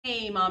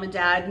Hey Mom and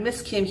Dad,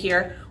 Miss Kim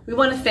here. We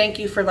want to thank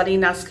you for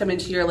letting us come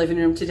into your living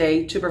room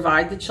today to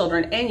provide the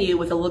children and you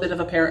with a little bit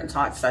of a parent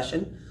talk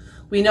session.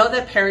 We know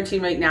that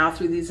parenting right now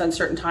through these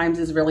uncertain times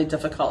is really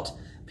difficult.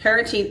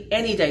 Parenting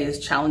any day is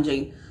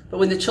challenging, but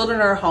when the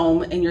children are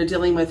home and you're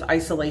dealing with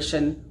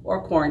isolation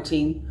or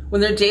quarantine,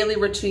 when their daily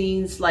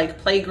routines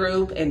like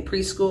playgroup and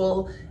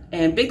preschool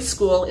and big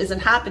school isn't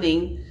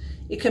happening,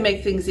 it can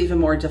make things even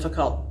more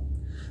difficult.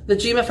 The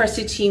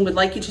GMFRC team would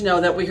like you to know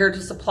that we're here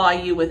to supply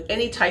you with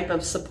any type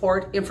of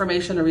support,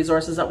 information, or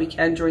resources that we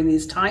can during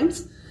these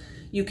times.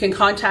 You can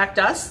contact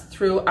us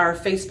through our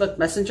Facebook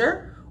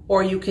Messenger,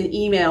 or you can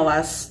email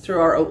us through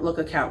our Outlook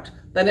account.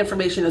 That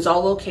information is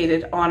all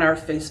located on our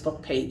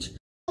Facebook page.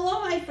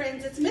 Hello, my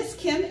friends. It's Miss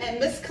Kim and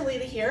Miss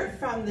Kalita here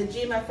from the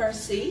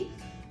GMFRC.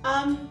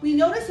 We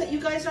noticed that you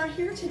guys aren't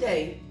here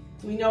today.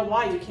 We know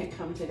why you can't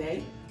come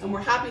today, and we're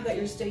happy that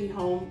you're staying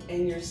home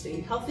and you're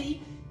staying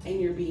healthy and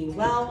you're being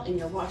well, and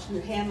you're washing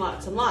your hands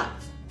lots and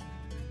lots.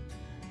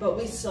 But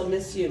we still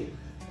miss you.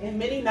 And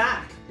Minnie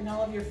Mac and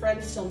all of your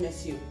friends still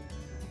miss you.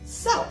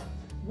 So,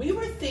 we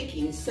were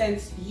thinking,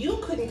 since you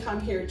couldn't come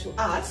here to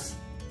us,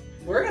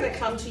 we're gonna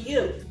come to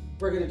you.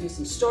 We're gonna do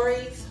some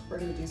stories, we're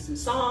gonna do some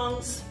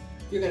songs,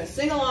 you're gonna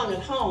sing along at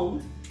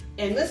home,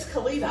 and Miss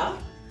Kalita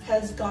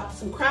has got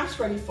some crafts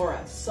ready for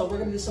us. So we're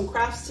gonna do some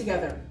crafts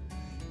together.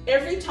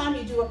 Every time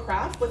you do a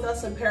craft with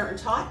us on Parent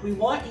Taught, we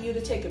want you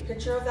to take a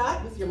picture of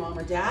that with your mom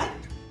or dad,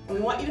 and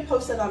we want you to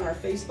post that on our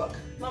Facebook.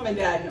 Mom and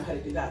dad know how to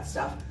do that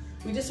stuff.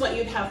 We just want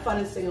you to have fun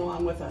and sing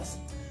along with us.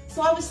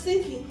 So I was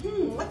thinking,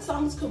 what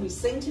songs could we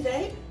sing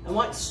today? I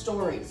want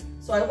stories.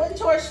 So I went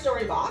to our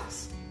story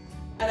box,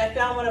 and I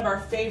found one of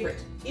our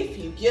favorite, If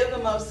You Give a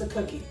Mouse a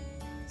Cookie.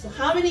 So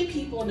how many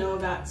people know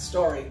that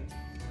story?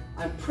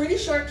 I'm pretty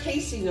sure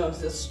Casey knows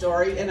this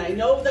story, and I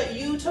know that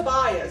you,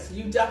 Tobias,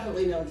 you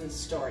definitely know this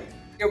story.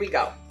 Here we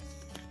go.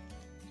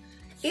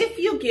 If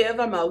you give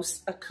a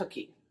mouse a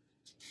cookie,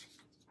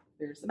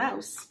 there's the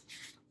mouse.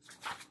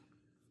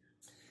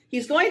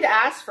 He's going to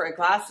ask for a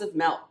glass of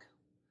milk.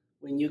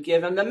 When you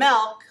give him the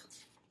milk,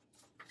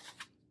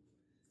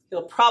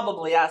 he'll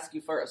probably ask you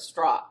for a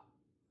straw.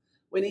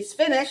 When he's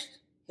finished,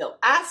 he'll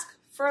ask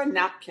for a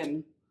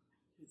napkin.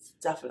 He's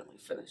definitely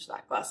finished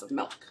that glass of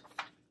milk.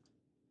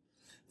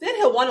 Then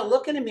he'll want to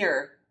look in a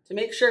mirror to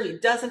make sure he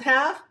doesn't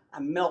have a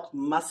milk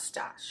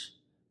mustache.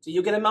 Do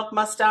you get a milk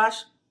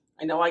mustache?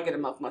 I know I get a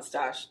milk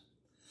mustache.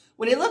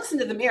 When he looks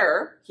into the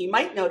mirror, he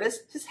might notice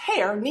his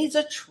hair needs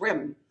a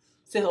trim.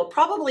 So he'll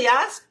probably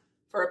ask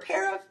for a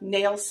pair of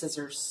nail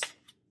scissors.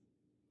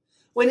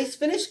 When he's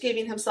finished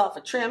giving himself a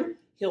trim,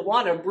 he'll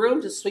want a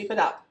broom to sweep it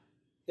up.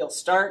 He'll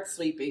start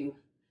sweeping.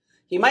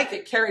 He might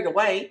get carried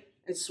away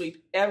and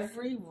sweep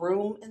every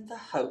room in the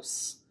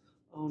house.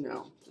 Oh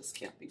no, this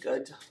can't be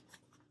good.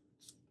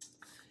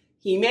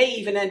 He may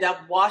even end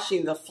up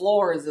washing the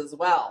floors as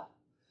well.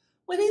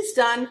 When he's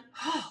done,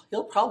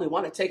 he'll probably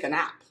want to take a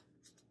nap.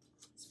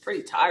 It's a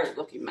pretty tired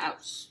looking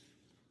mouse.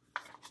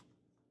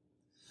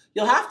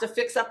 You'll have to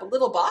fix up a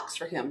little box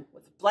for him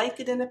with a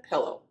blanket and a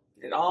pillow.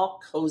 Get it all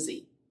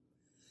cozy.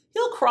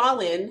 He'll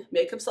crawl in,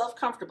 make himself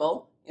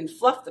comfortable, and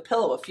fluff the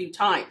pillow a few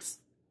times.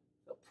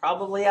 He'll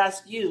probably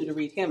ask you to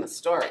read him a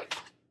story.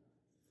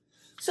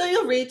 So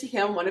you'll read to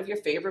him one of your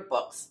favorite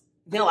books,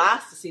 and he'll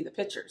ask to see the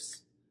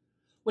pictures.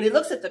 When he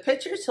looks at the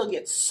pictures, he'll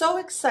get so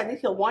excited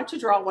he'll want to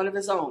draw one of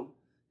his own.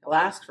 He'll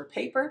ask for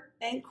paper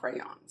and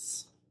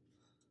crayons.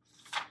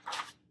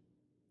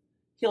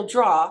 He'll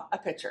draw a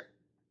picture.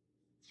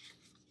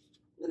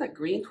 Isn't that a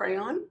green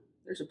crayon?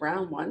 There's a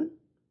brown one,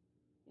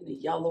 and a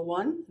yellow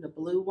one, and a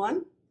blue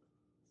one.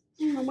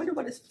 I wonder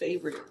what his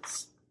favorite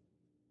is.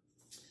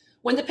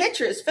 When the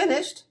picture is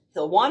finished,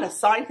 he'll want to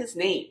sign his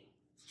name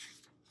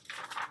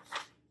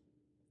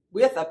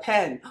with a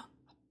pen.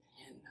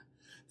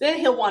 Then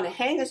he'll want to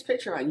hang his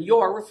picture on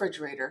your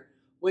refrigerator,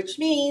 which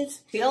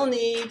means he'll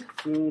need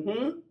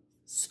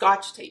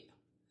Scotch tape.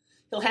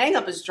 He'll hang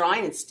up his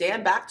drawing and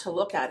stand back to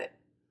look at it.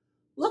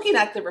 Looking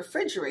at the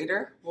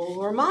refrigerator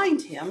will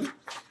remind him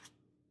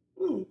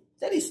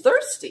that he's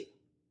thirsty.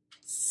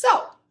 So,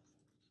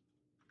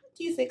 what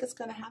do you think is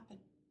going to happen?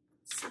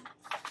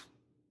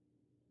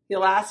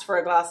 He'll ask for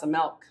a glass of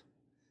milk.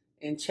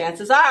 And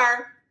chances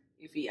are,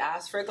 if he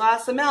asks for a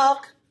glass of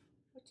milk,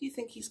 what do you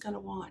think he's going to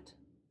want?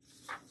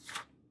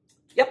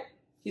 Yep,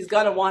 he's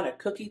going to want a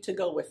cookie to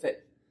go with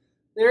it.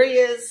 There he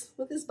is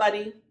with his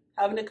buddy,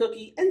 having a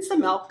cookie and some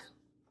milk.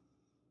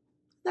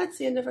 That's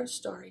the end of our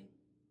story.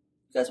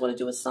 You guys want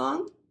to do a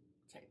song?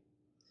 Okay.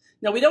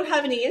 Now, we don't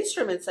have any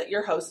instruments at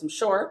your house, I'm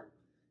sure.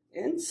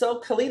 And so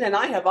Kalita and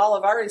I have all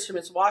of our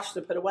instruments washed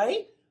and put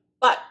away.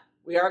 But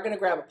we are going to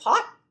grab a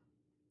pot,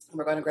 and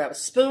we're going to grab a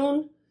spoon,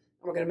 and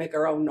we're going to make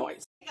our own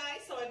noise. Hey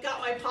guys, so I've got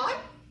my pot,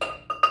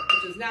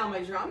 which is now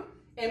my drum.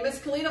 And Miss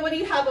Kalita, what do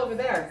you have over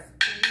there?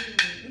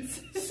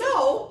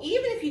 So,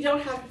 even if you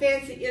don't have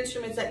fancy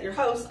instruments at your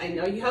house, I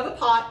know you have a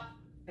pot,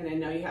 and I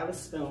know you have a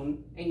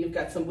spoon, and you've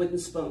got some wooden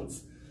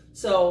spoons.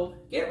 So,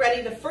 get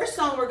ready. The first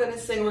song we're going to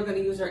sing, we're going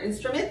to use our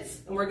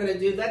instruments, and we're going to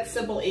do that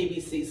simple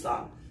ABC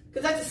song,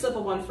 because that's a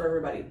simple one for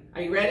everybody.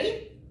 Are you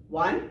ready?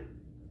 1,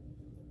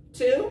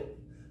 2,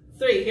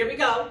 3. Here we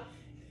go.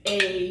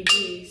 A,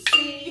 B,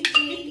 C,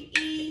 D,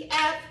 E,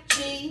 F,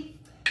 G,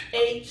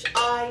 H,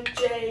 I,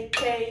 J,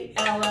 K,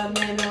 L, M,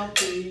 N, O,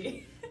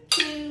 P,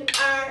 Q,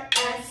 R,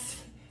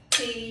 S,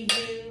 T,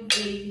 U,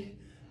 V,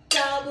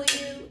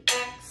 W,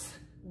 X,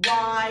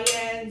 Y,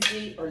 and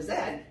Z, or Z.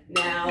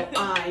 Now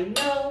I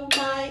know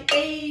my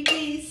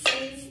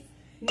ABCs.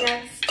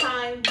 Next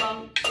time,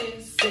 won't you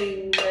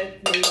sing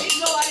with me? Big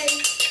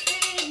noise,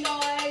 big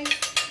noise.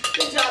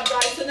 Good job,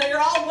 guys. So now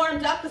you're all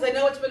warmed up because I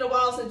know it's been a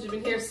while since you've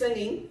been here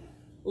singing.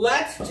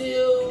 Let's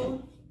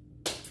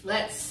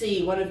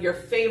see, one of your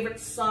favorite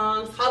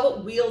songs. How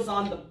about Wheels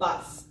on the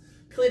Bus?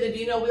 Kalita, do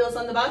you know Wheels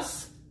on the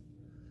Bus?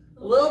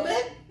 A little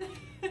bit?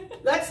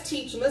 Let's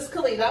teach Miss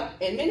Kalita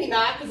and Minnie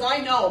Mac, because I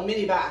know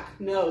Minnie Mac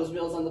knows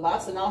Wheels on the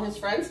Bus and all his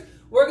friends.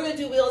 We're going to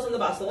do Wheels on the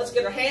Bus. So let's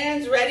get our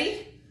hands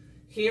ready.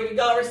 Here we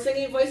go. Our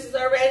singing voices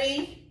are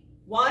ready.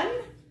 1,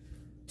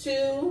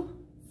 2,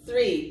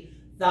 3.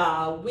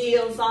 The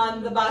wheels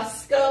on the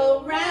bus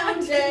go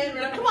round and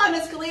round. Come on,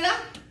 Miss Kalita.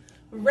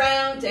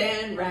 Round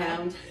and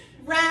round,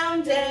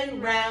 round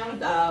and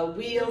round. The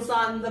wheels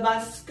on the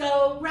bus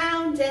go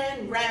round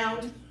and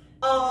round,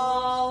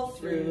 all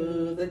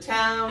through the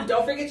town.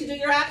 Don't forget to do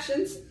your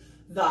actions.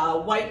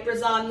 The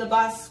wipers on the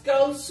bus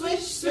go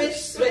swish,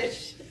 swish,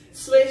 swish,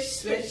 swish,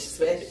 swish,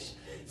 swish.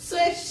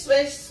 Swish,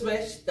 swish,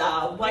 swish,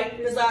 the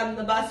wipers on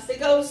the bus, they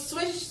go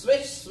swish,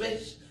 swish,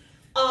 swish,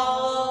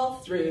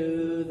 all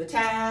through the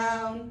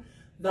town.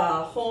 The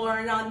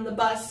horn on the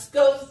bus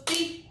goes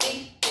beep,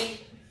 beep, beep,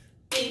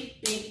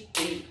 beep, beep,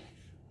 beep,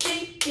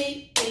 beep,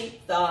 beep,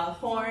 beep. The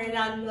horn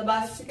on the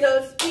bus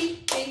goes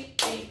beep, beep,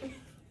 beep,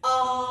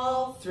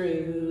 all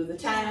through the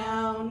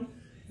town.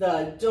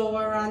 The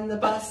door on the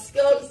bus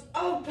goes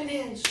open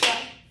and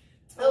shut,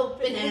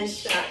 open and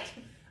shut.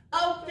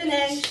 Open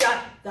and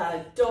shut,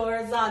 the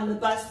doors on the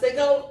bus, they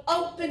go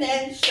open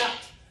and shut,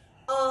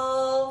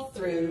 all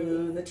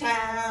through the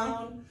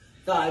town.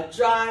 The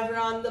driver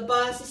on the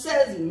bus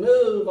says,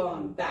 move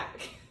on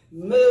back,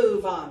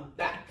 move on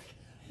back,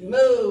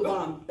 move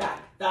on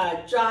back.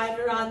 The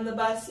driver on the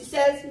bus, he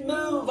says,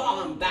 move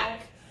on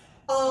back,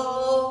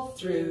 all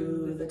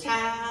through the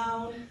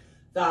town.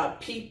 The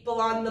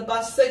people on the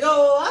bus, they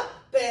go up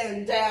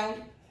and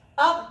down,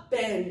 up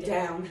and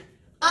down.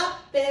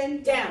 Up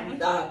and down,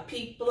 the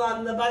people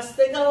on the bus,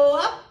 they go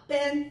up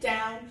and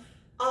down,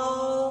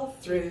 all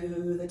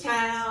through the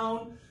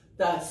town.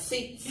 The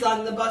seats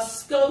on the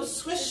bus go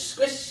squish,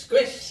 squish,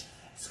 squish,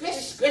 squish,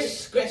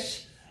 squish,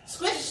 squish,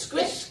 squish,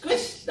 squish,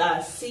 squish.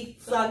 The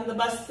seats on the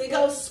bus, they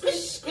go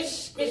squish,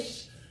 squish,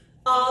 squish,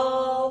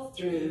 all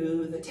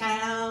through the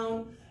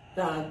town.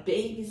 The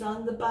babies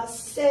on the bus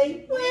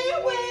say,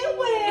 where, where,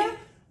 where,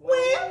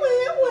 where,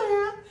 where,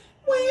 where.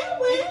 Where,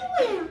 where,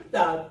 where?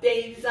 The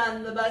babies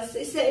on the bus,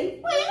 they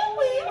say, where,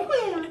 where,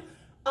 where?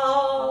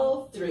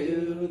 All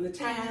through the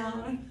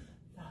town.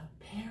 The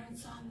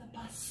parents on the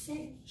bus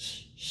say,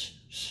 shh, shh,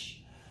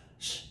 shh,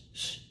 shh,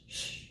 shh,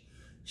 shh,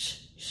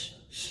 shh, shh,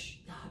 shh.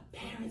 The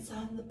parents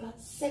on the bus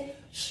say,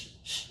 shh,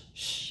 shh,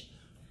 shh,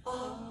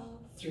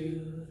 all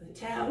through the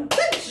town.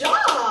 Good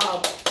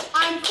job!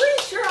 I'm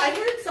pretty sure I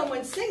heard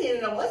someone singing,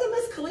 and it wasn't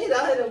Miss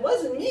Kalita, and it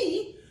wasn't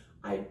me.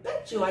 I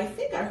bet you, I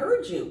think I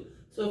heard you.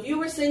 So if you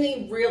were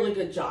singing, really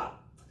good job.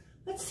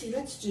 Let's see,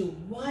 let's do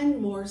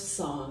one more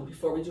song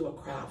before we do a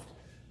craft.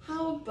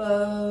 How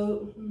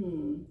about,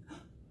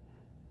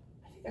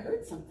 I think I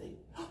heard something.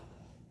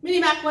 Minnie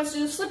Mac wants to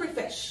do Slippery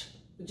Fish.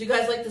 Would you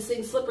guys like to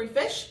sing Slippery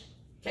Fish?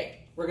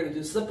 Okay, we're gonna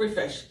do Slippery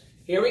Fish.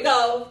 Here we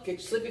go. Get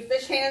your Slippery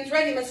Fish hands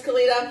ready, Miss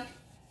Kalita.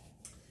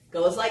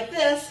 Goes like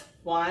this.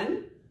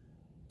 1,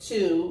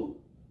 2,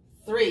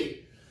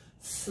 3.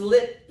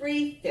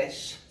 Slippery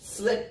fish,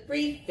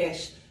 slippery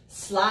fish.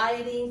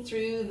 Sliding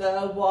through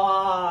the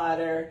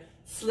water,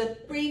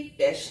 slippery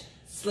fish,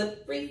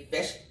 slippery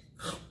fish.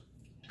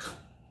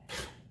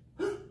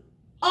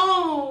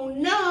 Oh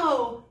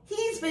no,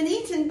 he's been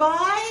eaten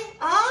by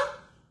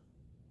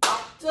a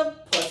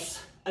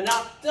octopus, an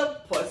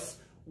octopus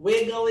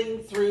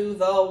wiggling through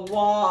the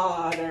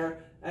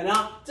water, an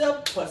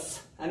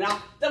octopus, an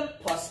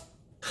octopus.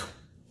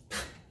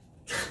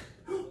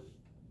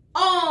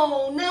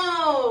 Oh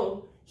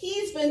no,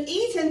 he's been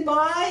eaten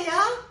by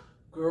a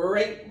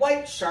great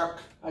white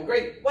shark, a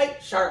great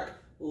white shark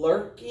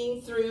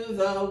lurking through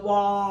the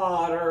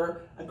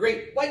water. A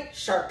great white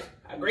shark,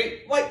 a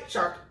great white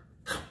shark.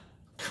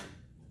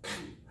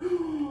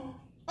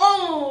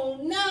 Oh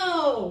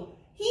no,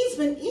 he's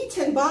been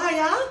eaten by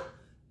a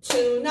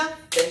tuna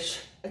fish,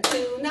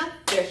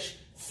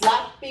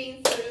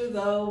 slopping through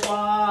the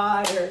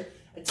water.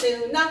 A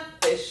tuna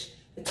fish,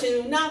 a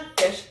tuna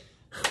fish.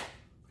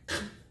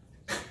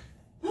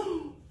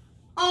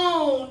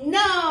 Oh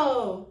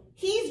no,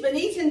 he's been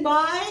eaten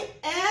by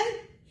an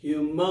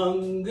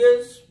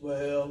humongous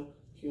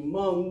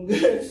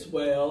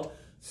whale,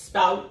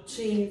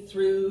 spouting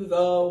through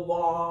the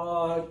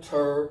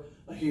water.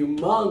 A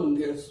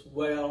humongous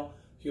whale,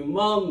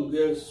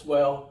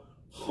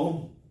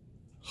 hum,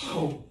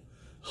 hum,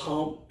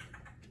 hum.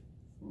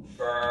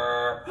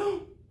 Brr.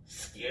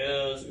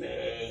 Excuse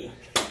me.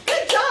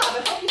 Good job.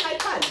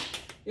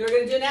 You know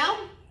what we're gonna do now?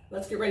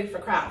 Let's get ready for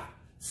craft.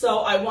 So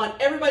I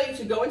want everybody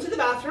to go into the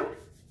bathroom,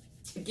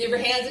 give your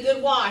hands a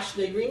good wash.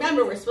 Now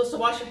remember, we're supposed to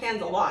wash your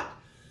hands a lot.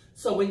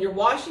 So when you're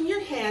washing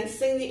your hands,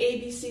 sing the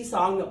ABC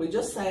song that we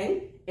just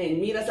sang and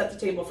meet us at the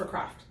table for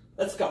craft.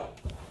 Let's go.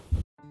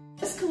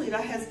 Miss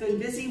Kalita has been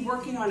busy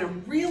working on a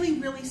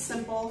really, really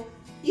simple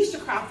Easter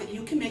craft that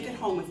you can make at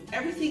home with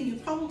everything you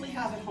probably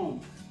have at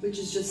home, which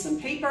is just some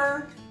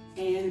paper.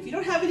 And if you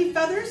don't have any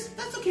feathers,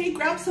 that's okay.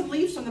 Grab some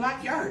leaves from the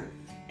backyard.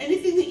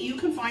 Anything that you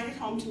can find at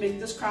home to make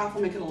this craft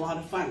will make it a lot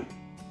of fun.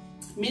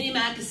 Minnie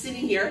Mac is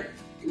sitting here,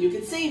 and you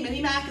can see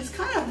Minnie Mac is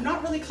kind of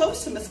not really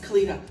close to Miss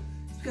Kalita,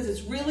 because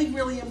it's really,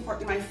 really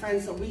important, my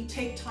friends, that we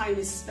take time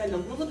to spend a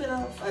little bit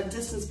of a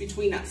distance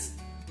between us,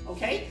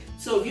 okay?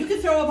 So if you can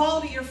throw a ball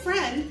to your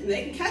friend and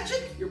they can catch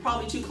it, you're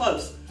probably too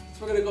close.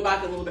 So we're gonna go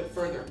back a little bit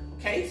further,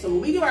 okay? So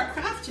when we do our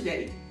craft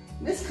today,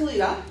 Miss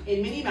Kalita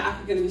and Minnie Mac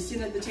are gonna be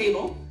sitting at the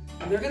table,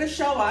 and they're gonna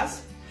show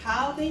us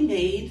how they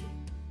made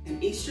an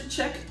Easter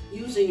chick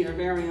using your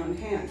very own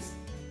hands.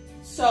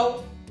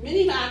 So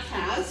Minnie Mac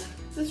has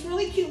this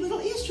really cute little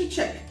Easter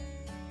chick.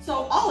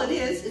 So all it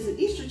is an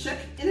Easter chick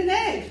in an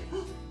egg.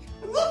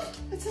 And look,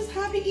 it says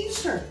Happy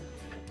Easter.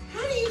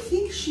 How do you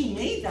think she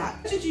made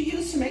that? What did you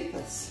use to make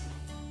this?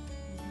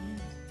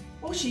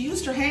 Oh, she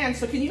used her hands.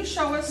 So can you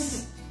show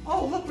us?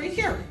 Oh, look right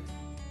here.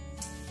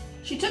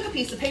 She took a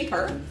piece of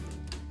paper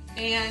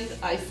and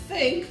I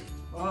think,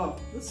 oh,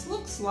 this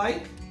looks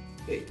like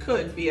it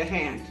could be a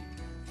hand.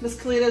 Miss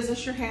Kalita, is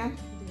this your hand?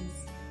 It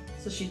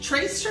is. So she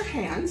traced her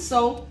hand.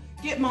 So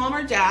get mom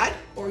or dad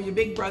or your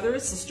big brother or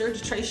sister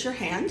to trace your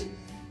hand.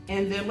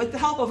 And then with the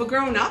help of a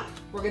grown-up,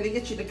 we're gonna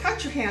get you to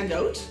cut your hand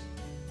out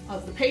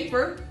of the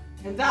paper.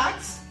 And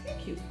that's,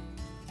 thank you,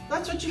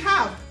 that's what you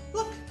have.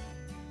 Look,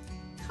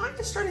 kind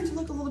of starting to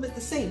look a little bit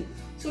the same.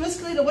 So Miss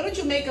Kalita, why don't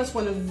you make us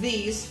one of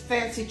these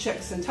fancy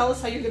chicks and tell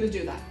us how you're gonna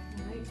do that.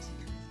 All right.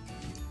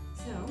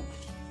 So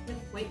with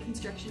white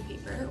construction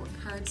paper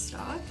or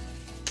cardstock,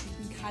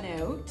 you can cut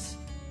out.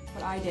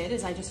 What I did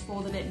is I just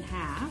folded it in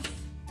half.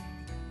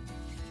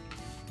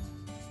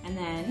 And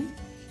then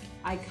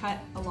I cut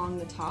along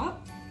the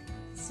top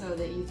so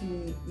that you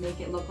can make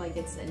it look like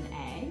it's an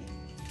egg.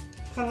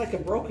 Kind of like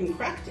a broken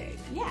cracked egg.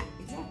 Yeah,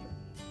 exactly.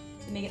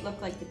 To make it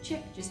look like the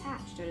chick just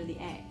hatched out of the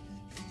egg.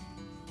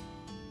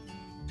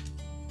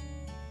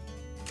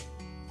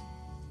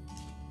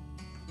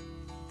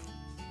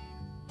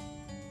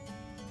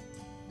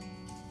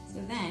 So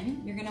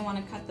then you're going to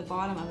want to cut the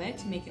bottom of it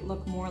to make it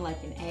look more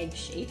like an egg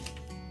shape.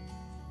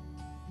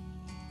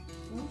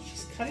 Well,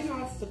 she's cutting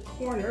off the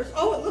corners.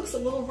 Oh, it looks a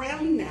little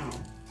round now.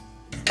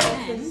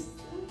 Then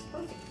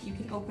you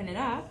can open it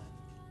up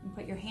and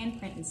put your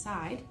handprint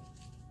inside.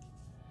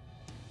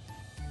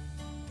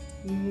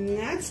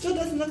 That still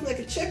doesn't look like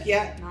a chick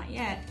yet. Not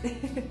yet.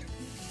 And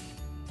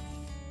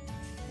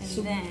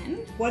so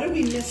then... what are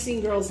we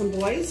missing, girls and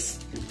boys?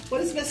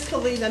 What is Miss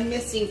Kalita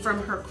missing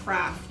from her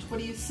craft? What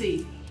do you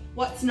see?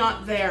 What's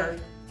not there?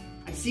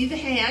 I see the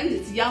hand,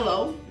 it's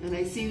yellow, and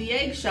I see the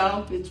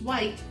eggshell, it's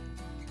white.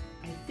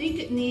 I think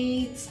it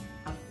needs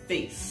a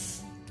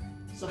face.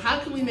 So how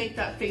can we make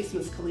that face,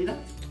 Miss Kalita?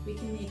 We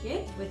can make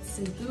it with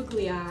some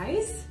googly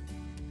eyes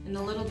and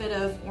a little bit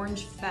of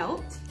orange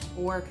felt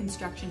or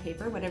construction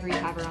paper, whatever you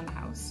have around the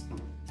house.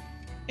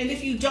 And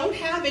if you don't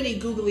have any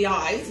googly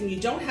eyes and you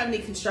don't have any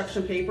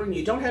construction paper and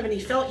you don't have any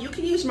felt, you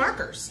can use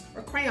markers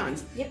or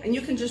crayons. Yep. And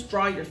you can just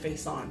draw your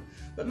face on.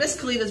 But Miss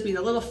Kalita's being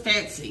a little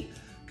fancy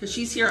because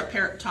she's here at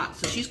Parent Talk,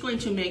 so she's going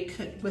to make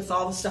it with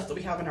all the stuff that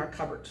we have in our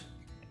cupboard.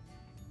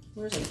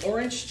 Where's an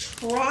orange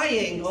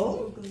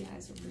triangle? Googly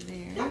eyes over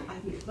there. Yeah, I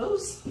made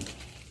those.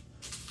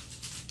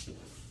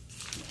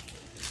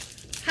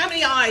 How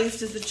many eyes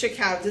does the chick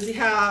have? Does he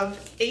have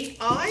 8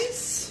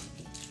 eyes?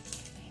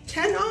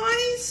 10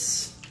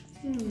 eyes?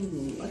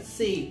 Let's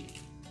see.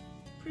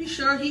 Pretty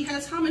sure he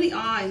has how many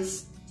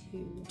eyes? 2.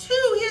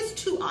 He has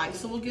 2 eyes,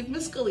 so we'll give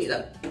Miss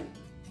Kalita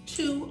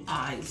 2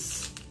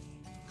 eyes.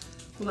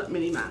 We'll let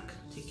Minnie Mac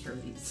take care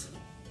of these.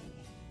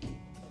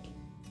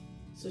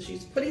 So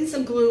she's putting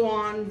some glue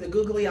on the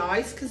googly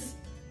eyes because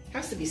it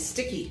has to be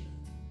sticky.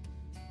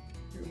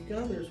 Here we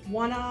go, there's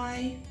 1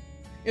 eye.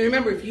 And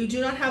remember, if you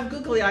do not have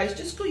googly eyes,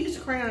 just go use a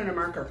crayon and a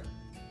marker.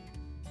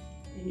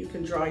 And you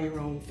can draw your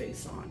own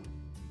face on.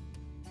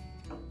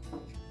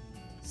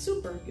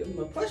 Super, give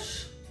them a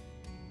push.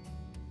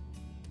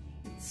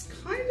 It's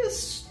kind of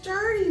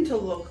starting to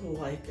look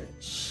like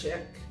a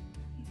chick,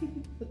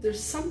 but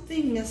there's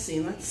something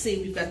missing. Let's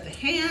see, we've got the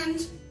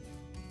hand,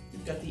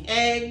 we've got the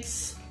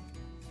eggs.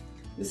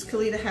 Miss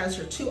Kalita has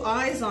her 2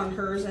 eyes on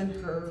hers and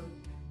her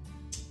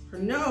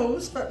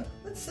nose, but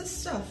what's this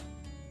stuff?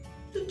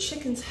 What do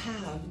chickens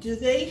have? Do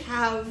they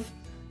have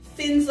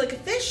fins like a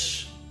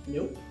fish?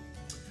 Nope.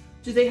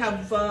 Do they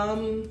have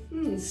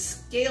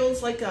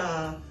scales like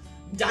a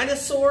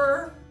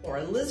dinosaur or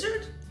a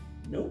lizard?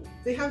 Nope.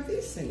 They have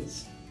these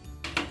things.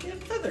 They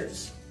have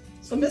feathers.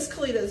 So Miss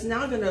Kalita is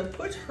now going to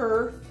put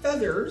her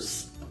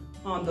feathers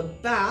on the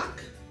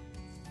back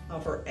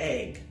of her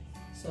egg.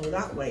 So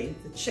that way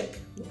the chick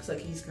looks like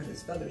he's got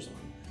his feathers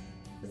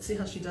on. Let's see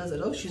how she does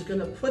it. Oh, she's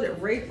gonna put it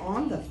right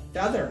on the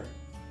feather.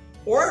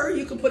 Or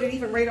you can put it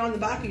even right on the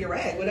back of your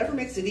egg, whatever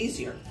makes it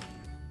easier.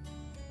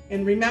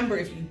 And remember,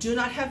 if you do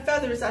not have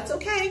feathers, that's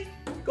okay.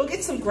 Go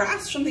get some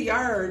grass from the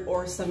yard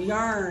or some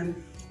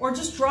yarn, or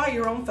just draw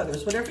your own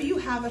feathers, whatever you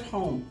have at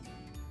home.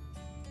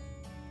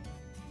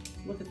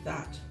 Look at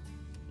that.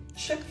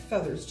 Chick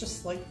feathers,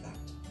 just like that.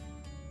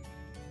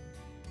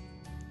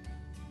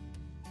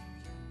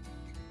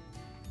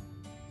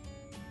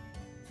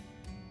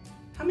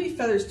 How many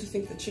feathers do you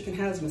think the chicken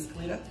has, Miss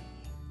Kalita?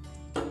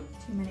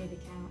 Too many to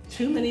count.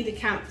 Too many to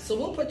count. So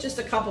we'll put just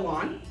a couple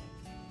on.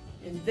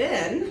 And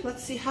then,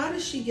 let's see, how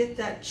does she get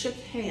that chick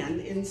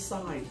hand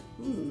inside?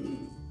 A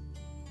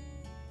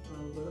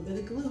little bit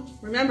of glue.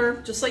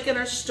 Remember, just like in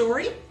our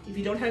story, if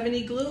you don't have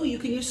any glue, you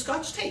can use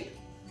Scotch tape.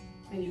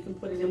 And you can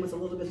put it in with a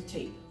little bit of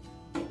tape.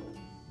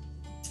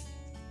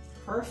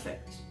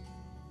 Perfect.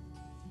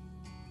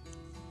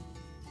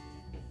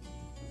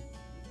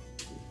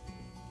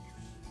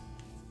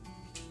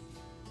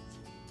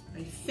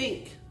 I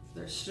think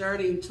they're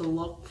starting to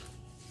look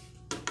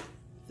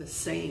the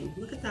same.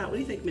 Look at that. What do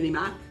you think, Minnie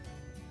Mac?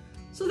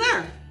 So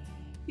there,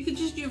 you can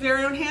just do your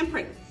very own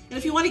handprint. And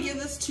if you want to give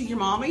this to your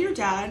mom or your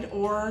dad,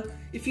 or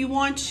if you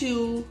want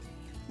to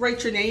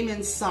write your name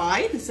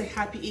inside and say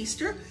Happy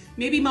Easter,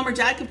 maybe mom or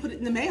dad can put it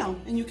in the mail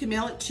and you can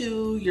mail it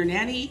to your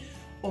nanny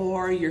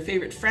or your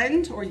favorite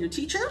friend or your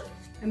teacher,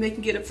 and they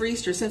can get it for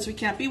Easter since we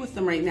can't be with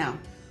them right now.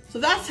 So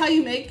that's how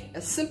you make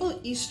a simple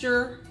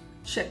Easter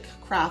chick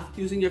craft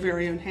using your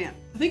very own hand.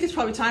 I think it's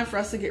probably time for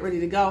us to get ready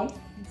to go.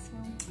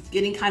 It's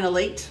getting kind of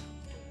late.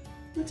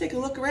 Let's take a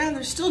look around.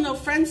 There's still no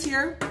friends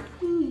here.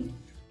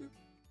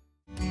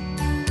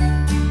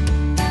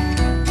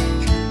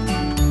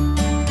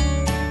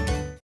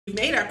 We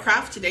made our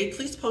craft today.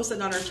 Please post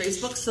it on our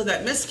Facebook so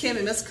that Miss Kim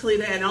and Miss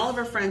Kalita and all of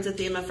our friends at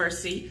the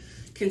MFRC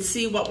can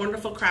see what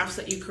wonderful crafts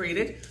that you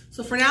created.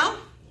 So for now,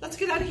 let's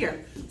get out of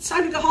here. It's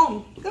time to go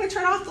home. I'm gonna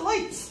turn off the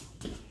lights.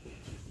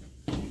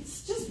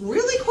 It's just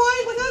really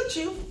quiet without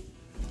you.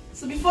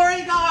 So before I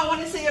go, I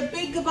want to say a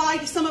big goodbye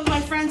to some of my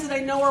friends that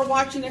I know are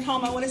watching at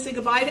home. I want to say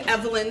goodbye to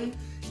Evelyn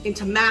and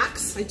to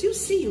Max. I do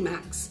see you,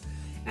 Max.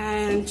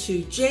 And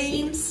to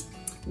James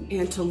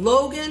and to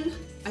Logan.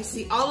 I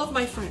see all of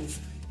my friends.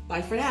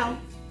 Bye for now.